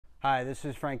Hi, this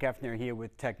is Frank Hoeffner here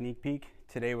with Technique Peak.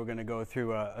 Today we're going to go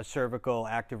through a cervical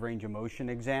active range of motion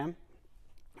exam.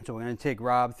 So we're going to take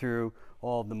Rob through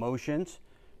all of the motions.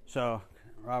 So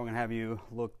Rob, I'm going to have you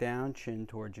look down, chin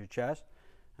towards your chest.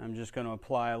 I'm just going to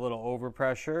apply a little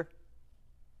overpressure.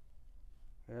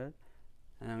 Good.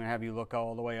 And I'm going to have you look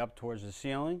all the way up towards the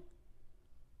ceiling.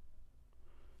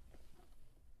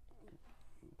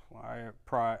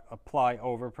 Apply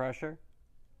overpressure.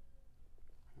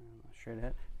 Straight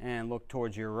ahead. And look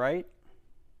towards your right.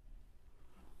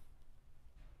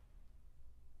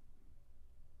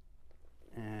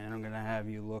 And I'm going to have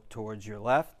you look towards your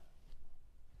left.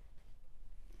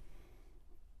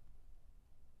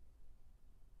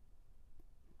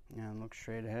 And look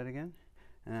straight ahead again.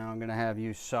 And I'm going to have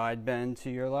you side bend to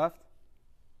your left.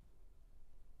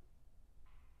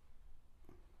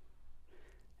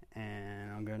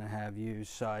 And I'm going to have you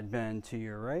side bend to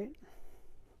your right.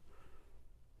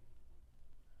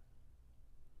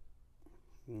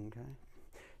 Okay.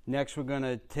 Next, we're going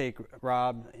to take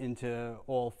Rob into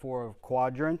all four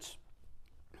quadrants.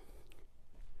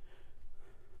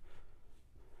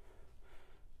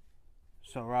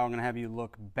 So Rob, I'm going to have you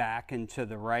look back and to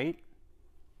the right.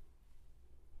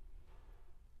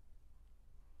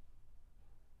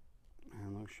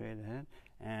 And look straight ahead.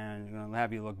 And I'm going to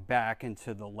have you look back and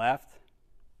to the left.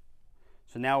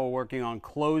 So now we're working on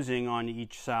closing on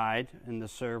each side in the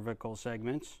cervical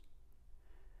segments.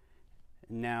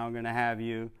 Now I'm going to have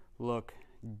you look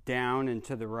down and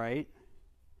to the right.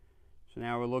 So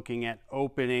now we're looking at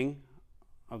opening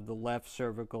of the left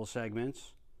cervical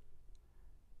segments.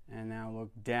 And now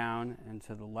look down and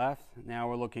to the left. Now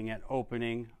we're looking at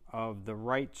opening of the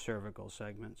right cervical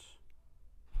segments.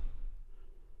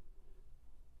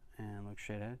 And look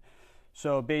straight ahead.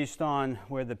 So based on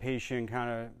where the patient kind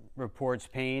of reports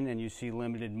pain and you see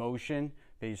limited motion,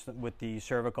 based with the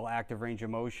cervical active range of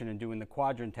motion and doing the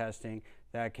quadrant testing,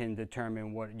 that can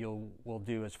determine what we'll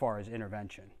do as far as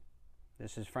intervention.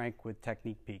 This is Frank with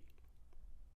Technique Peak.